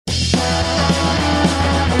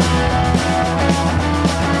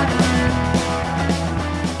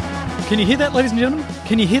Can you hear that, ladies and gentlemen?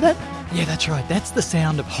 Can you hear that? Yeah, that's right. That's the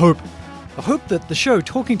sound of hope. A hope that the show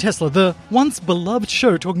Talking Tesla, the once beloved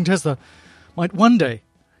show Talking Tesla, might one day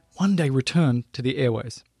return to the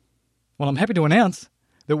airways. Well, I'm happy to announce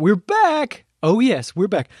that we're back. Oh yes, we're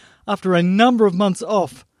back. After a number of months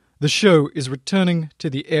off, the show is returning to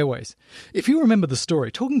the airways. If you remember the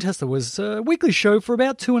story, Talking Tesla was a weekly show for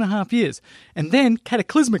about 2.5 years. And then,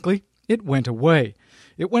 cataclysmically, it went away.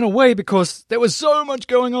 It went away because there was so much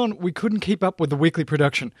going on, we couldn't keep up with the weekly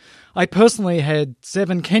production. I personally had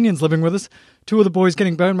 7 Kenyans living with us, 2 of the boys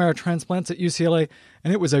getting bone marrow transplants at UCLA,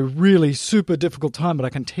 and it was a really super difficult time, but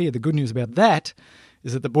I can tell you the good news about that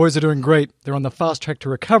is that the boys are doing great. They're on the fast track to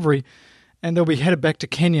recovery, and they'll be headed back to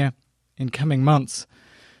Kenya in coming months.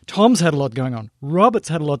 Tom's had a lot going on. Robert's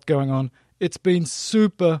had a lot going on. It's been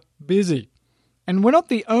super busy. And we're not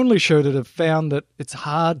the only show that have found that it's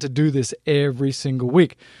hard to do this every single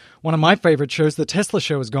week. One of my favorite shows, The Tesla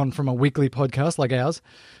Show, has gone from a weekly podcast like ours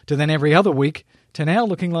to then every other week to now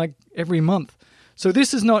looking like every month. So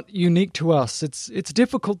this is not unique to us. It's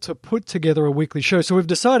difficult to put together a weekly show. So we've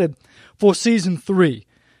decided for Season 3,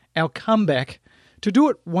 our comeback, to do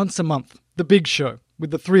it once a month, the big show, with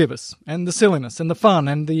the 3 of us, and the silliness, and the fun,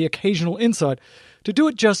 and the occasional insight, to do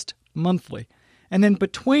it just monthly. And then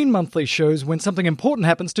between monthly shows, when something important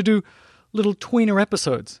happens, to do little tweener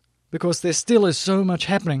episodes, because there still is so much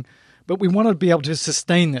happening, but we want to be able to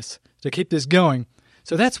sustain this, to keep this going.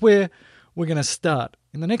 So that's where we're going to start.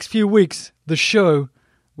 In the next few weeks, the show,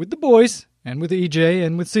 with the boys, and with EJ,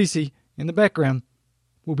 and with Cece in the background,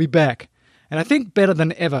 will be back. And I think better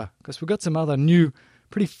than ever, because we've got some other new,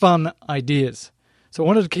 pretty fun ideas. So I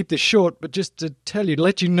wanted to keep this short, but just to tell you, to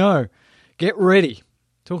let you know, get ready.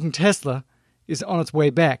 Talking Tesla is on its way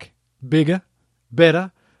back. Bigger,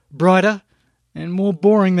 better, brighter, and more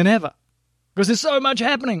boring than ever. Because there's so much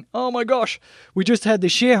happening. Oh my gosh. We just had the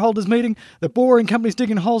shareholders meeting. The boring company's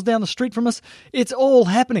digging holes down the street from us. It's all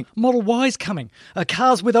happening. Model Y's coming.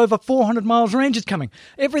 Cars with over 400 miles range is coming.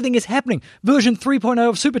 Everything is happening. Version 3.0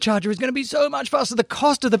 of Supercharger is going to be so much faster. The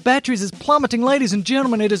cost of the batteries is plummeting. Ladies and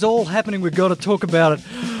gentlemen, it is all happening. We've got to talk about it.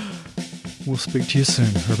 We'll speak to you soon.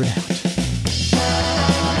 Over and out.